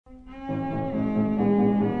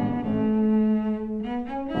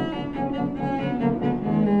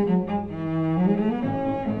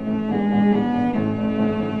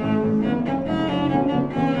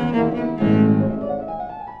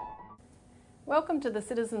Welcome to the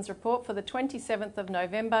Citizens Report for the 27th of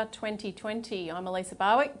November 2020. I'm Elisa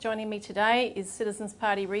Barwick. Joining me today is Citizens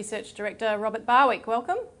Party Research Director Robert Barwick.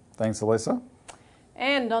 Welcome. Thanks, Elisa.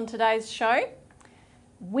 And on today's show,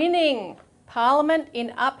 winning Parliament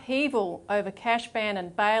in upheaval over cash ban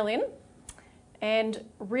and bail-in, and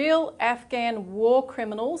real Afghan war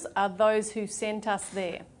criminals are those who sent us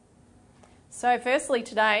there. So firstly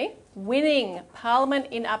today, winning Parliament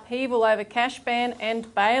in upheaval over cash ban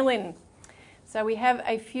and bail-in. So we have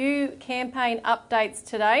a few campaign updates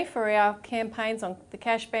today for our campaigns on the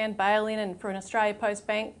cash ban, bail-in and for an Australia Post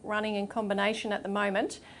Bank running in combination at the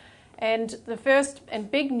moment. And the first and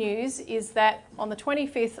big news is that on the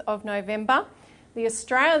 25th of November, the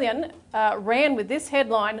Australian ran with this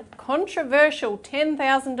headline, controversial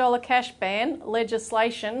 $10,000 cash ban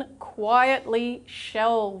legislation quietly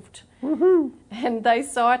shelved. Woohoo. And they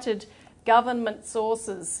cited government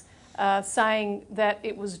sources saying that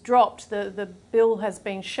it was dropped. The bill has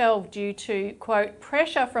been shelved due to, quote,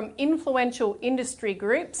 pressure from influential industry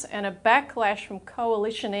groups and a backlash from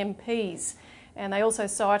coalition MPs. And they also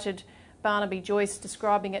cited Barnaby Joyce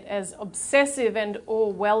describing it as obsessive and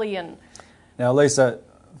Orwellian. Now, Lisa,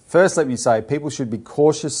 first let me say people should be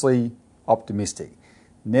cautiously optimistic.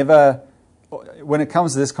 Never, when it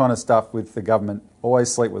comes to this kind of stuff with the government, always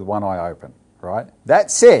sleep with one eye open, right?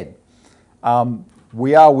 That said,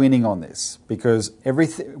 we are winning on this because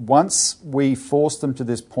once we forced them to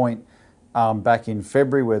this point back in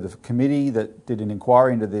February, where the committee that did an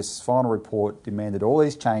inquiry into this final report demanded all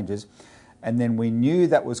these changes, and then we knew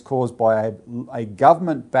that was caused by a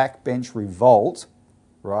government backbench revolt,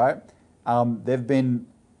 right? They've been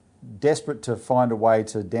desperate to find a way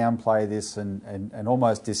to downplay this and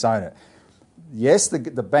almost disown it. Yes, the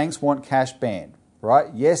banks want cash banned, right?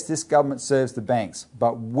 Yes, this government serves the banks,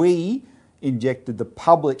 but we injected the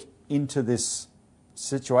public into this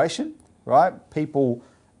situation, right? People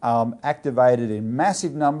activated in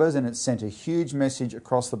massive numbers, and it sent a huge message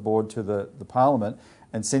across the board to the Parliament.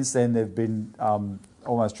 And since then, they've been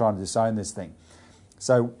almost trying to disown this thing.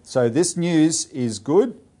 So this news is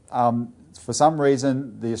good. For some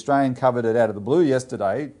reason, the Australian covered it out of the blue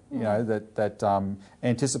yesterday. You know that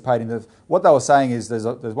anticipating what they were saying is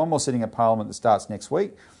there's one more sitting of Parliament that starts next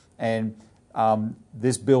week, and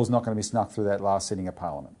this bill's not going to be snuck through that last sitting of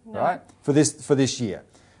Parliament, right? For this year.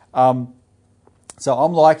 So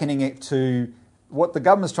I'm likening it to what the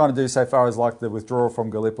government's trying to do so far is like the withdrawal from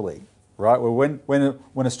Gallipoli, right? Well,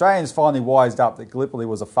 when Australians finally wised up that Gallipoli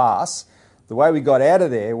was a farce, the way we got out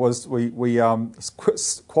of there was we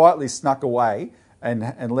quietly snuck away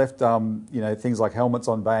and left things like helmets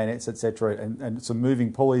on bayonets, etc., and some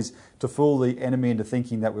moving pulleys to fool the enemy into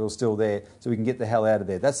thinking that we were still there, so we can get the hell out of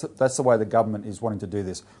there. That's the way the government is wanting to do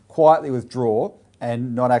this: quietly withdraw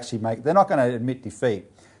and not actually make. They're not going to admit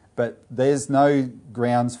defeat, but there's no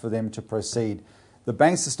grounds for them to proceed. The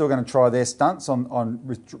banks are still going to try their stunts on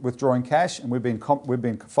withdrawing cash, and we've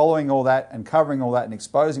been following all that and covering all that and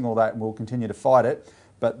exposing all that, and we'll continue to fight it.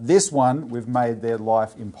 But this one, we've made their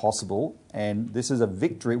life impossible, and this is a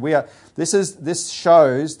victory. This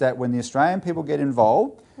shows that when the Australian people get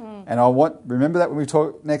involved, and remember that when we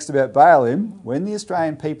talk next about bail-in, when the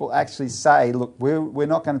Australian people actually say, look, we're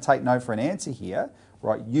not going to take no for an answer here,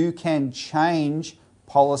 right? You can change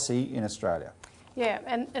policy in Australia. Yeah,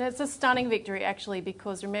 and it's a stunning victory actually,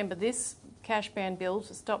 because remember, this cash ban bill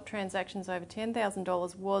to stop transactions over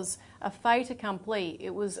 $10,000 was a fait accompli.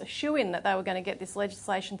 It was a shoo-in that they were going to get this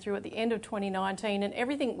legislation through at the end of 2019, and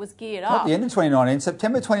everything was geared up. Not the end of 2019,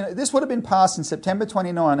 September 20. This would have been passed in September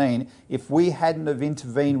 2019 if we hadn't have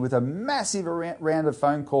intervened with a massive round of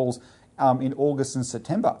phone calls in August and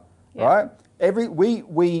September, right?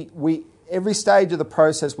 Every stage of the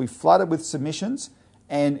process we flooded with submissions,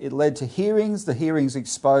 and it led to hearings. The hearings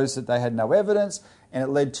exposed that they had no evidence, and it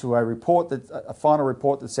led to a final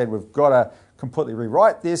report that said we've got to completely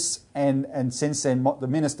rewrite this. And since then, the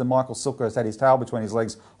minister Michael Sukkar has had his tail between his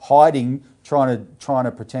legs, hiding, trying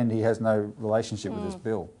to pretend he has no relationship with this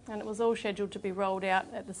bill. And it was all scheduled to be rolled out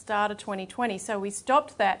at the start of 2020. So we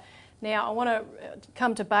stopped that. Now I want to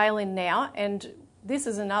come to bail-in now, and this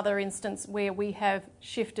is another instance where we have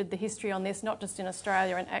shifted the history on this, not just in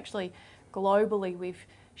Australia and actually globally. We've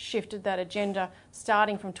shifted that agenda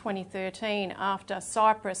starting from 2013, after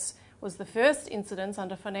Cyprus was the first incident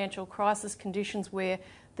under financial crisis conditions where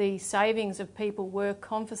the savings of people were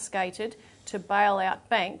confiscated to bail out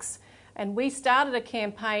banks. And we started a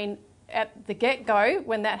campaign at the get-go,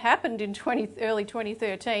 when that happened in early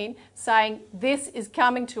 2013, saying this is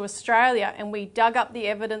coming to Australia, and we dug up the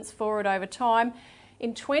evidence for it over time.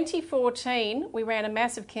 In 2014, we ran a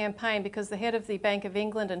massive campaign because the head of the Bank of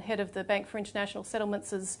England and head of the Bank for International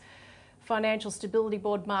Settlements' Financial Stability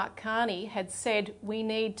Board, Mark Carney, had said we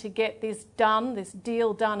need to get this done, this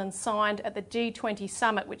deal done and signed at the G20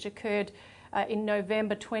 summit, which occurred in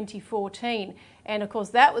November 2014. And of course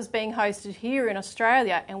that was being hosted here in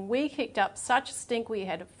Australia, and we kicked up such a stink. We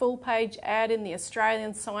had a full page ad in the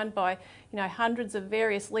Australian signed by hundreds of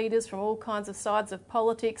various leaders from all kinds of sides of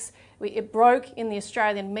politics. It broke in the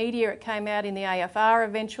Australian media, it came out in the AFR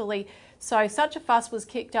eventually. So such a fuss was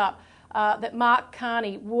kicked up that Mark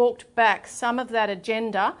Carney walked back some of that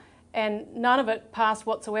agenda, and none of it passed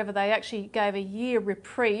whatsoever. They actually gave a year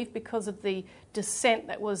reprieve because of the dissent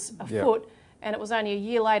that was afoot. Yep. And it was only a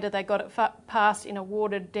year later they got it passed in a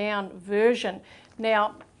watered-down version.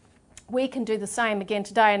 Now, we can do the same again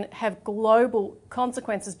today and have global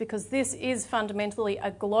consequences, because this is fundamentally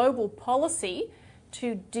a global policy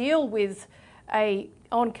to deal with a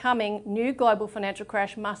oncoming new global financial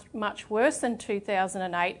crash much worse than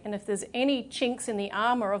 2008. And if there's any chinks in the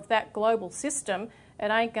armour of that global system,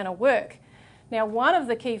 it ain't going to work. Now, one of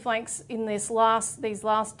the key flanks in these last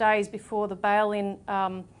days before the bail-in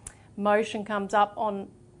motion comes up on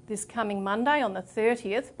this coming Monday, on the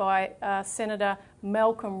 30th, by Senator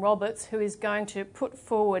Malcolm Roberts, who is going to put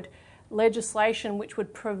forward legislation which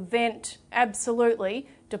would prevent, absolutely,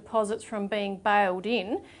 deposits from being bailed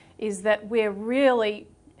in, is that we're really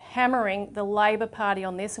hammering the Labor Party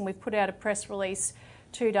on this, and we've put out a press release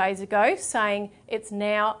 2 days ago saying it's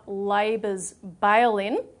now Labor's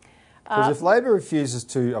bail-in. Because if Labor refuses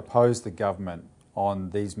to oppose the government on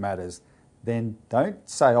these matters, then don't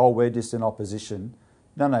say, oh, we're just in opposition.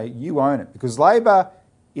 No, you own it. Because Labor,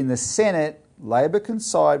 in the Senate, Labor can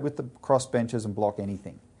side with the crossbenchers and block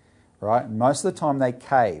anything, right? And most of the time they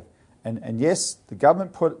cave. And yes, the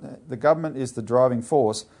government is the driving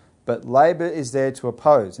force, but Labor is there to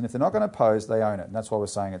oppose. And if they're not going to oppose, they own it. And that's why we're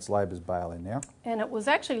saying it's Labor's bail-in now. And it was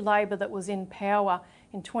actually Labor that was in power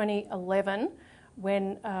in 2011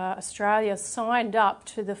 when Australia signed up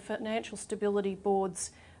to the Financial Stability Board's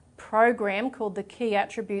program called the Key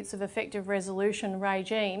Attributes of Effective Resolution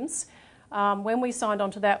Regimes. When we signed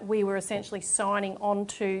on to that, we were essentially signing on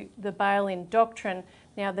to the bail-in doctrine.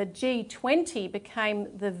 Now, the G20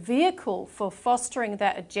 became the vehicle for fostering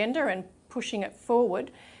that agenda and pushing it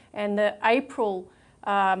forward. And the April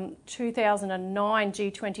 2009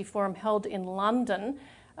 G20 forum held in London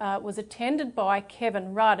was attended by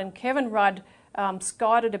Kevin Rudd. And Kevin Rudd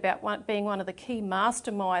skied about being one of the key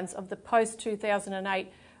masterminds of the post-2008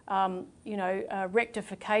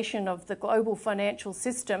 rectification of the global financial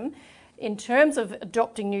system in terms of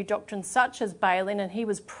adopting new doctrines such as bail-in, and he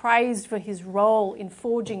was praised for his role in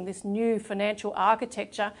forging this new financial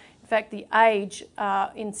architecture. In fact, The Age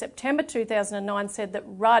in September 2009 said that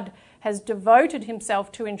Rudd has devoted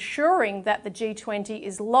himself to ensuring that the G20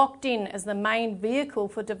 is locked in as the main vehicle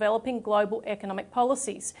for developing global economic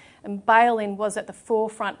policies, and bail-in was at the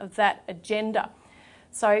forefront of that agenda.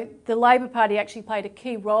 So the Labor Party actually played a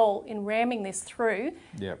key role in ramming this through.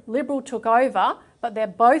 Yep. Liberal took over, but they're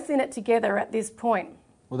both in it together at this point.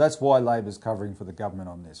 Well, that's why Labor's covering for the government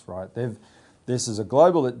on this, right? Bail-in is a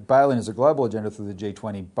global agenda through the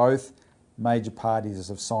G20. Both major parties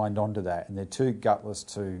have signed on to that, and they're too gutless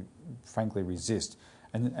to, frankly, resist.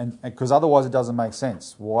 And because otherwise it doesn't make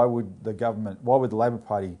sense. Why would the Labor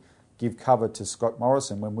Party give cover to Scott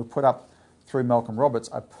Morrison when we put up, through Malcolm Roberts,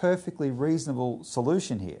 a perfectly reasonable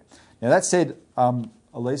solution here? Now, that said,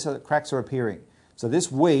 Elisa, cracks are appearing. So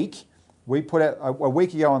this week, we put out, a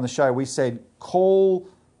week ago on the show, we said, call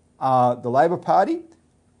the Labor Party,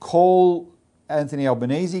 call Anthony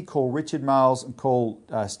Albanese, call Richard Marles, and call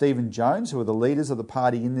Stephen Jones, who are the leaders of the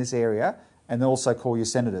party in this area, and also call your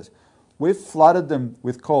senators. We've flooded them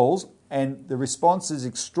with calls, and the response is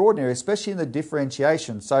extraordinary, especially in the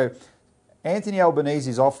differentiation. So Anthony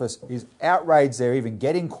Albanese's office is outraged they're even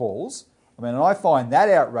getting calls. I mean, and I find that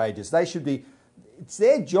outrageous. They should be, it's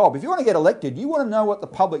their job. If you want to get elected, you want to know what the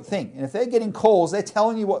public think. And if they're getting calls, they're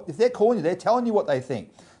telling you what, if they're calling you, they're telling you what they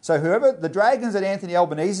think. So whoever, the dragons that Anthony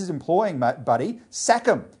Albanese is employing, buddy, sack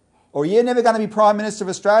them, or you're never going to be Prime Minister of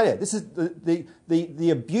Australia. This is the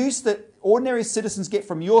abuse that ordinary citizens get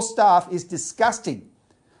from your staff is disgusting.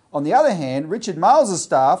 On the other hand, Richard Marles'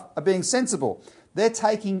 staff are being sensible. They're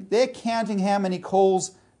counting how many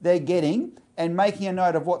calls they're getting and making a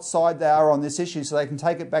note of what side they are on this issue so they can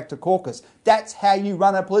take it back to caucus. That's how you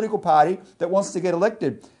run a political party that wants to get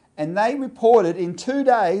elected. And they reported in 2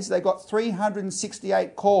 days they got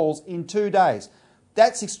 368 calls in 2 days.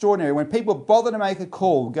 That's extraordinary. When people bother to make a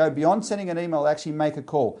call, go beyond sending an email, actually make a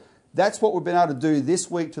call. That's what we've been able to do this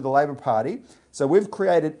week to the Labor Party. So we've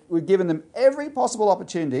given them every possible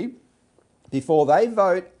opportunity before they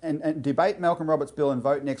vote and debate Malcolm Roberts' bill and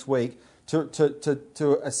vote next week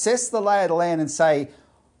to assess the lay of the land and say,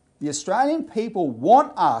 the Australian people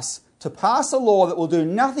want us to pass a law that will do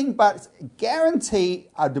nothing but guarantee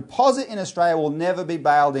a deposit in Australia will never be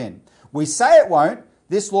bailed in. We say it won't.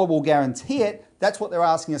 This law will guarantee it. That's what they're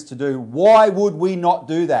asking us to do. Why would we not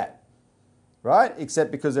do that? Right?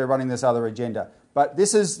 Except because they're running this other agenda. But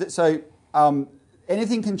this is, so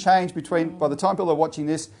anything can change by the time people are watching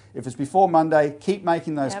this. If it's before Monday, keep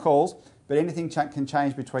making those calls. But anything can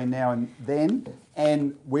change between now and then.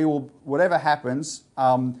 And we will, whatever happens,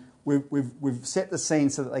 we've set the scene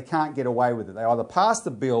so that they can't get away with it. They either pass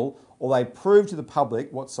the bill or they prove to the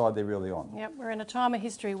public what side they're really on. Yep, we're in a time of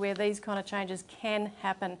history where these kind of changes can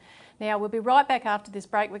happen. Now, we'll be right back after this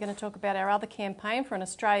break. We're going to talk about our other campaign for an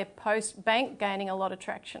Australia Post bank gaining a lot of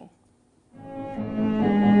traction.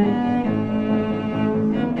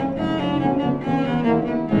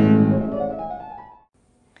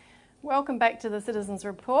 Welcome back to the Citizens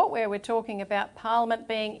Report, where we're talking about Parliament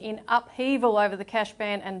being in upheaval over the cash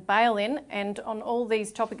ban and bail-in. And on all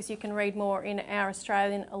these topics, you can read more in our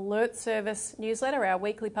Australian Alert Service newsletter, our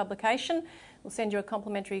weekly publication. We'll send you a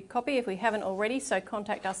complimentary copy if we haven't already, so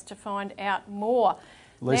contact us to find out more.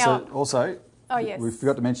 Lisa, now, also, yes. We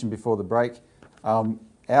forgot to mention before the break,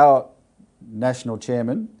 our national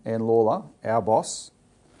chairman, Anne Lawler, our boss,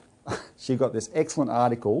 she got this excellent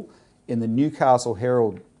article in the Newcastle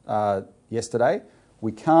Herald yesterday.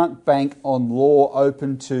 We can't bank on law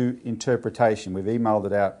open to interpretation. We've emailed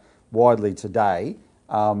it out widely today.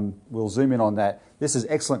 We'll zoom in on that. This is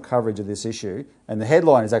excellent coverage of this issue, and the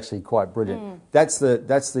headline is actually quite brilliant. That's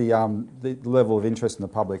the level of interest in the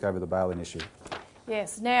public over the bail-in issue.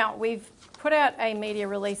 Yes. Now, we've put out a media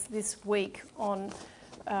release this week on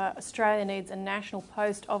Australia needs a national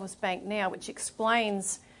post office bank now, which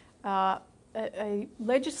explains a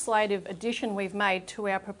legislative addition we've made to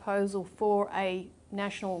our proposal for a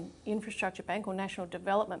national infrastructure bank or national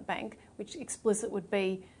development bank, which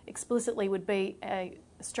explicitly would be a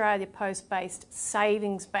Australia Post-based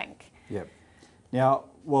savings bank. Yep. Now,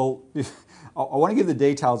 well, I want to give the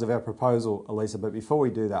details of our proposal, Elisa, but before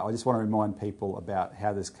we do that, I just want to remind people about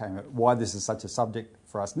how this came, why this is such a subject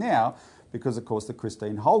for us now, because, of course, the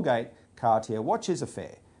Christine Holgate Cartier Watches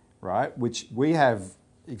affair, right, which we have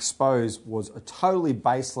exposed was a totally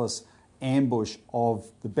baseless ambush of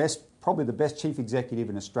probably the best chief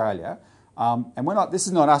executive in Australia. And we're not. This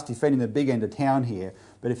is not us defending the big end of town here.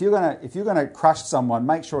 But if you're going to crush someone,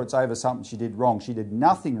 make sure it's over something she did wrong. She did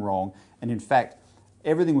nothing wrong, and in fact,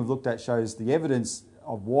 everything we've looked at shows the evidence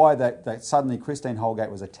of why that suddenly Christine Holgate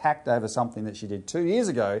was attacked over something that she did 2 years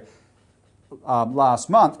ago, last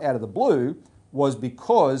month, out of the blue, was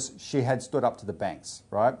because she had stood up to the banks,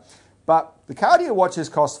 right? But the Cartier watches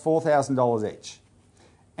cost $4,000 each.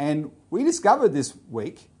 And we discovered this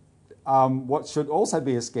week what should also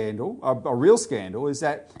be a scandal, a real scandal, is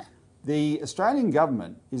that the Australian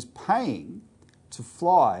government is paying to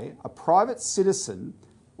fly a private citizen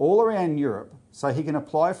all around Europe so he can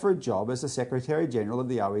apply for a job as the Secretary-General of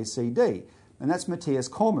the OECD. And that's Matthias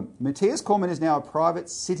Cormann. Matthias Cormann is now a private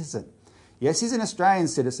citizen. Yes, he's an Australian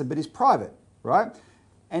citizen, but he's private, right?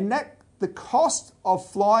 And the cost of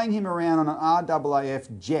flying him around on an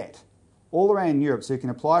RAAF jet all around Europe so he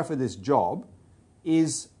can apply for this job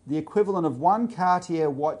is the equivalent of one Cartier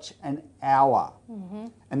watch an hour. Mm-hmm.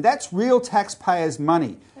 And that's real taxpayers'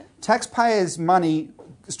 money. Taxpayers' money,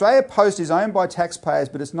 Australia Post is owned by taxpayers,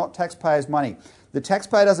 but it's not taxpayers' money. The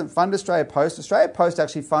taxpayer doesn't fund Australia Post. Australia Post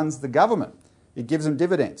actually funds the government. It gives them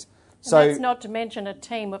dividends. So, and that's not to mention a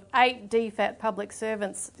team of 8 DFAT public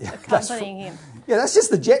servants accompanying him. Yeah, that's just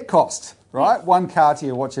the jet cost, right? Yeah. One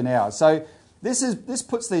Cartier watch an hour. So this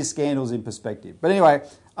puts these scandals in perspective. But anyway,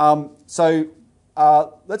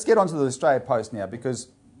 let's get on to the Australia Post now, because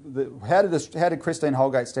how did Christine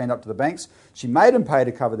Holgate stand up to the banks? She made them pay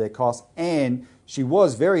to cover their costs, and she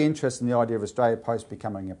was very interested in the idea of Australia Post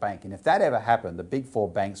becoming a bank. And if that ever happened, the big 4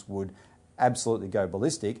 banks would absolutely go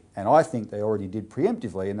ballistic, and I think they already did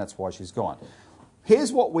preemptively, and that's why she's gone.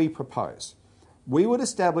 Here's what we propose. We would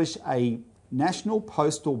establish a national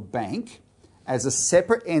postal bank as a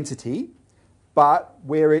separate entity, but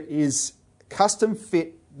where it is custom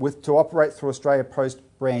fit to operate through Australia Post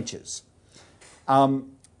branches.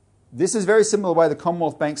 This is very similar to the way the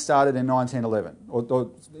Commonwealth Bank started in 1911, or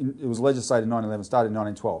it was legislated in 1911, started in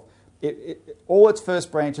 1912. all its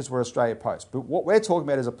first branches were Australia Post. But what we're talking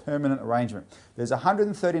about is a permanent arrangement. There's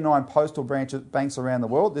 139 postal banks around the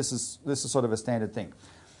world. This is sort of a standard thing.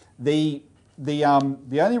 The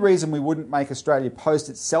only reason we wouldn't make Australia Post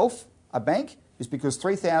itself a bank is because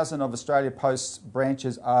 3,000 of Australia Post's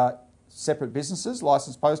branches are separate businesses,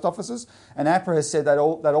 licensed post offices, and APRA has said that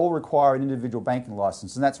all require an individual banking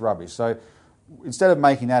licence, and that's rubbish. So instead of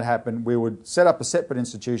making that happen, we would set up a separate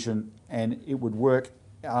institution, and it would work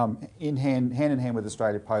hand in hand with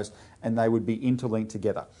Australia Post, and they would be interlinked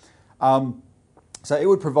together. So it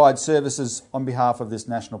would provide services on behalf of this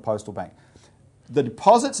National Postal Bank. The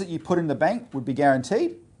deposits that you put in the bank would be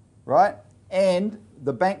guaranteed, right? And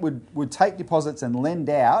the bank would take deposits and lend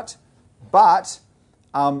out, but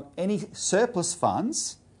any surplus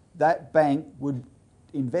funds, that bank would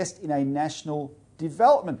invest in a national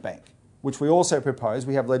development bank, which we also propose.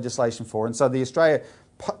 We have legislation for. And so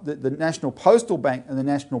the National Postal Bank and the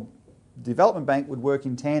National Development Bank would work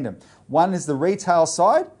in tandem. One is the retail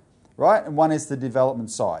side, right, and one is the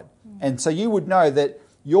development side. And so you would know that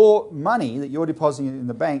your money that you're depositing in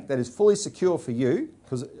the bank that is fully secure for you,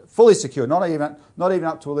 because fully secure, not even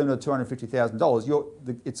up to a limit of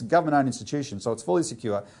 $250,000. It's a government-owned institution, so it's fully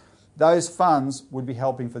secure. Those funds would be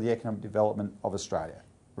helping for the economic development of Australia,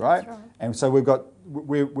 right? That's right. And so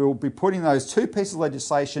we'll be putting those two pieces of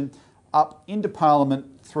legislation up into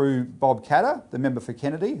Parliament through Bob Katter, the member for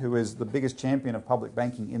Kennedy, who is the biggest champion of public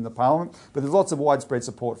banking in the Parliament. But there's lots of widespread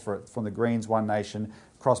support for it from the Greens, One Nation,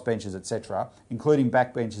 crossbenchers, etc., including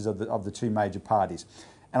backbenchers of the two major parties.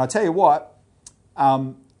 And I tell you what,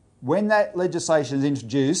 when that legislation is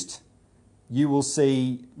introduced, you will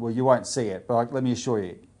see, well, you won't see it, but let me assure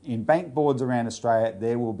you, in bank boards around Australia,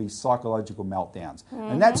 there will be psychological meltdowns. Mm-hmm.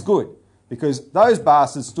 And that's good, because those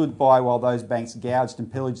bastards stood by while those banks gouged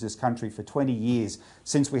and pillaged this country for 20 years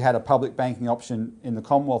since we had a public banking option in the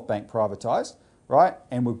Commonwealth Bank privatised, right?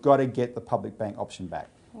 And we've got to get the public bank option back.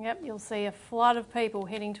 Yep, you'll see a flood of people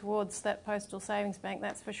heading towards that postal savings bank,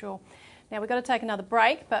 that's for sure. Now, we've got to take another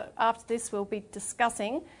break, but after this we'll be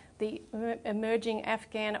discussing the emerging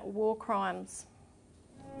Afghan war crimes.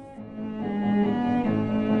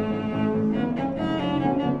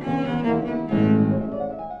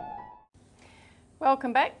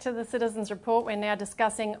 Welcome back to the Citizens Report. We're now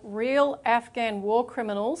discussing real Afghan war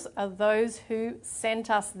criminals are those who sent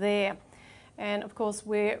us there. And of course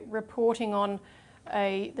we're reporting on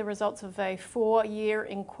the results of a 4-year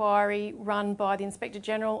inquiry run by the Inspector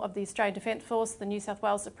General of the Australian Defence Force, the New South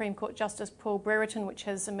Wales Supreme Court Justice Paul Brereton, which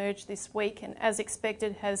has emerged this week and, as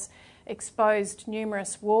expected, has exposed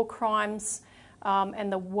numerous war crimes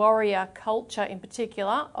and the warrior culture in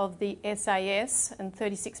particular of the SAS, and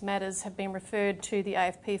 36 matters have been referred to the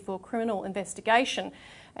AFP for criminal investigation.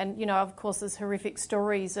 And, you know, of course, there's horrific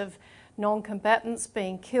stories of non-combatants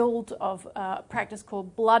being killed, of a practice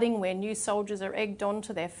called blooding, where new soldiers are egged on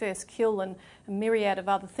to their first kill, and a myriad of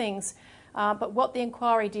other things. But what the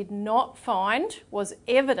inquiry did not find was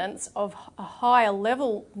evidence of a higher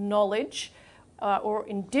level knowledge or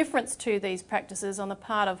indifference to these practices on the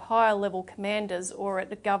part of higher level commanders or at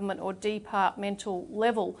the government or departmental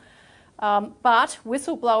level. But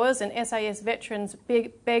whistleblowers and SAS veterans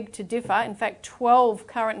beg to differ. In fact, 12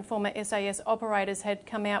 current and former SAS operators had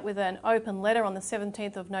come out with an open letter on the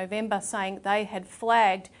 17th of November saying they had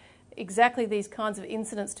flagged exactly these kinds of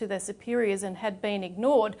incidents to their superiors and had been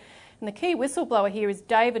ignored. And the key whistleblower here is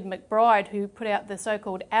David McBride, who put out the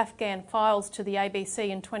so-called Afghan files to the ABC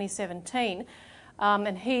in 2017.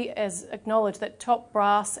 And he has acknowledged that top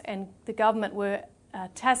brass and the government were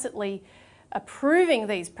tacitly approving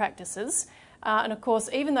these practices. And of course,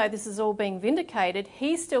 even though this is all being vindicated,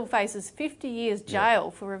 he still faces 50 years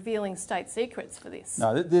jail for revealing state secrets for this.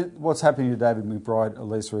 No, what's happening to David McBride,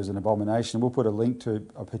 Elisa, is an abomination. We'll put a link to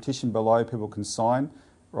a petition below people can sign,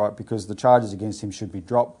 right, because the charges against him should be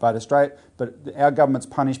dropped. But our government's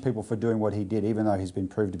punished people for doing what he did, even though he's been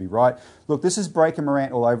proved to be right. Look, this is Breaker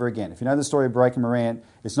Morant all over again. If you know the story of Breaker Morant,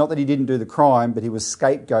 it's not that he didn't do the crime, but he was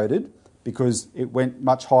scapegoated because it went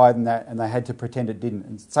much higher than that and they had to pretend it didn't.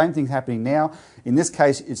 And the same thing's happening now. In this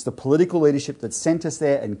case, it's the political leadership that sent us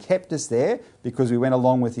there and kept us there because we went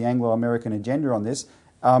along with the Anglo-American agenda on this.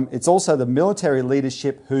 It's also the military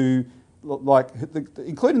leadership who,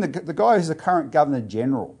 including the guy who's the current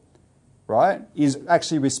Governor-General, right, is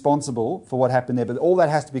actually responsible for what happened there. But all that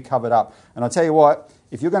has to be covered up. And I'll tell you what,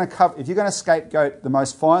 if you're going to scapegoat the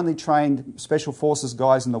most finely trained special forces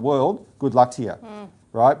guys in the world, good luck to you.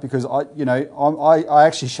 right? Because I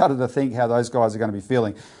actually shudder to think how those guys are going to be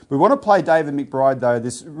feeling. We want to play David McBride, though,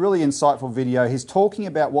 this really insightful video. He's talking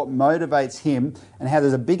about what motivates him and how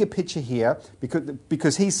there's a bigger picture here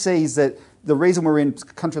because he sees that the reason we're in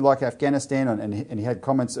a country like Afghanistan, and he had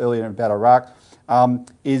comments earlier about Iraq,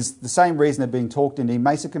 is the same reason they're being talked in. He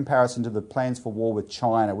makes a comparison to the plans for war with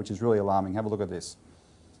China, which is really alarming. Have a look at this.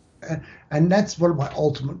 And that's what my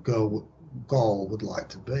ultimate goal would like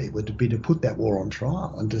to be, would be to put that war on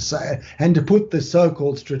trial and to put the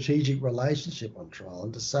so-called strategic relationship on trial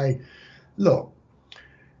and to say, look,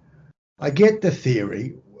 I get the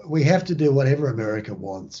theory. We have to do whatever America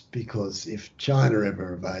wants because if China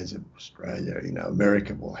ever invades Australia,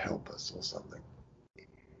 America will help us or something.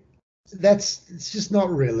 It's just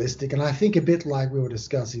not realistic. And I think a bit like we were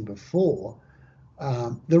discussing before,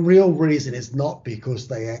 the real reason is not because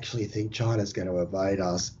they actually think China's going to invade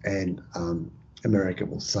us and America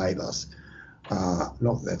will save us. Not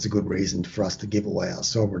that that's a good reason for us to give away our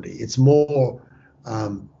sovereignty. It's more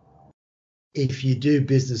if you do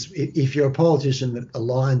business, if you're a politician that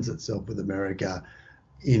aligns itself with America,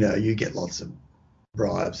 you get lots of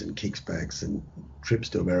bribes and kickbacks and trips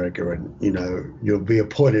to America and, you'll be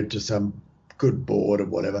appointed to some good board or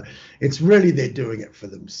whatever. It's really they're doing it for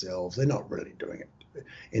themselves. They're not really doing it.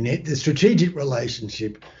 And the strategic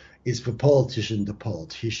relationship is for politician to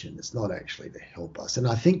politician. It's not actually to help us. And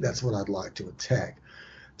I think that's what I'd like to attack,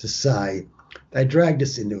 to say they dragged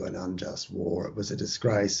us into an unjust war. It was a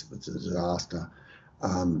disgrace. It was a disaster.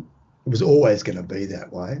 It was always going to be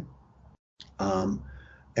that way.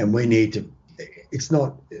 And we need to, it's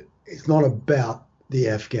not about the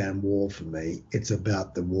Afghan war for me. It's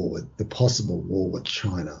about the possible war with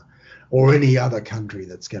China or any other country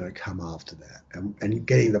that's going to come after that, and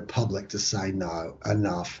getting the public to say, no,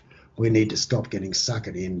 enough. We need to stop getting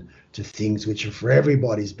suckered in to things which are for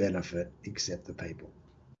everybody's benefit except the people.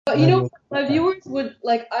 But my viewers would,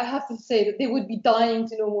 I have to say that they would be dying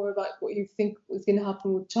to know more about what you think was going to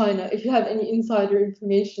happen with China. If you have any insider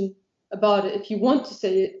information about it, if you want to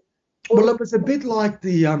say it. Well, it was a bit like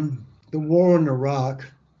the war in Iraq,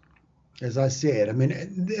 as I said. I mean,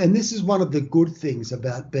 and this is one of the good things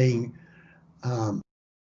about being an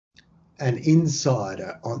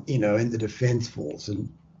insider in the defence force, and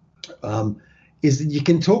is that you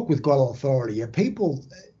can talk with great authority. People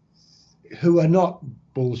who are not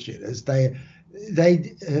bullshitters, they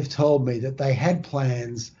have told me that they had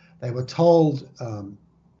plans. They were told.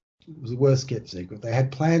 It was the worst kept secret. They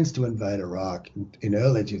had plans to invade Iraq in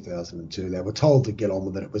early 2002. They were told to get on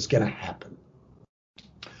with it. It was going to happen.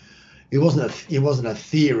 It wasn't a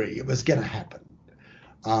theory. It was going to happen.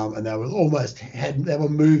 And they were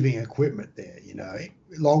moving equipment there,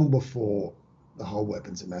 long before the whole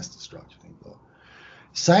weapons of mass destruction thing.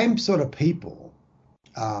 Same sort of people,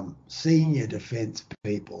 senior defence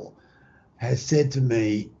people, has said to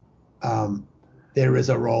me, there is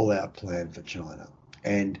a rollout plan for China.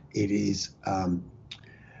 And it is, and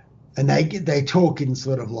they talk in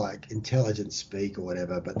sort of like intelligence speak or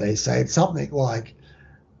whatever, but they say it's something like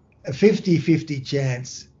a 50-50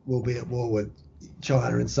 chance we'll be at war with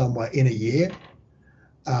China in some way in a year,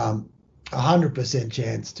 100%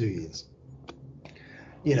 chance 2 years.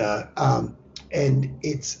 And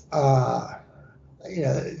it's,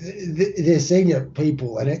 they're senior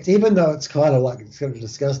people, and it's, even though it's kind of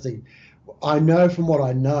disgusting, I know from what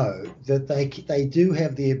I know that they do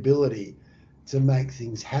have the ability to make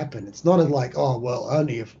things happen. It's not like, oh, well,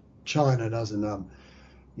 only if China doesn't, only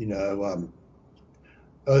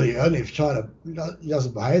if China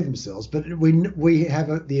doesn't behave themselves. But we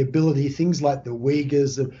have the ability, things like the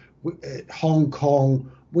Uyghurs, Hong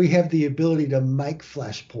Kong, we have the ability to make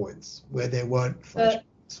flashpoints where there weren't flashpoints.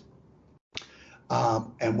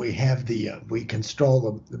 And we have we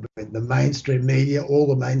control the mainstream media. All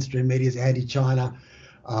the mainstream media is anti-China.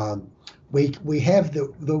 We have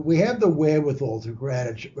the wherewithal to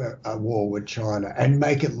create a war with China and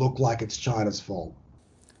make it look like it's China's fault.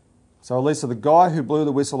 So, Elisa, the guy who blew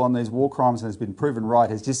the whistle on these war crimes and has been proven right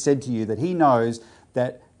has just said to you that he knows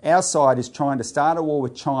that our side is trying to start a war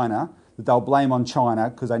with China, that they'll blame on China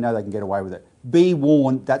because they know they can get away with it. Be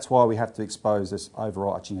warned, that's why we have to expose this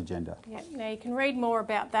overarching agenda. Yeah, now you can read more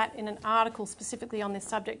about that in an article specifically on this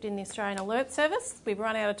subject in the Australian Alert Service. We've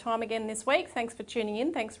run out of time again this week. Thanks for tuning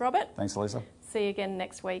in. Thanks, Robert. Thanks, Elisa. See you again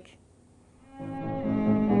next week.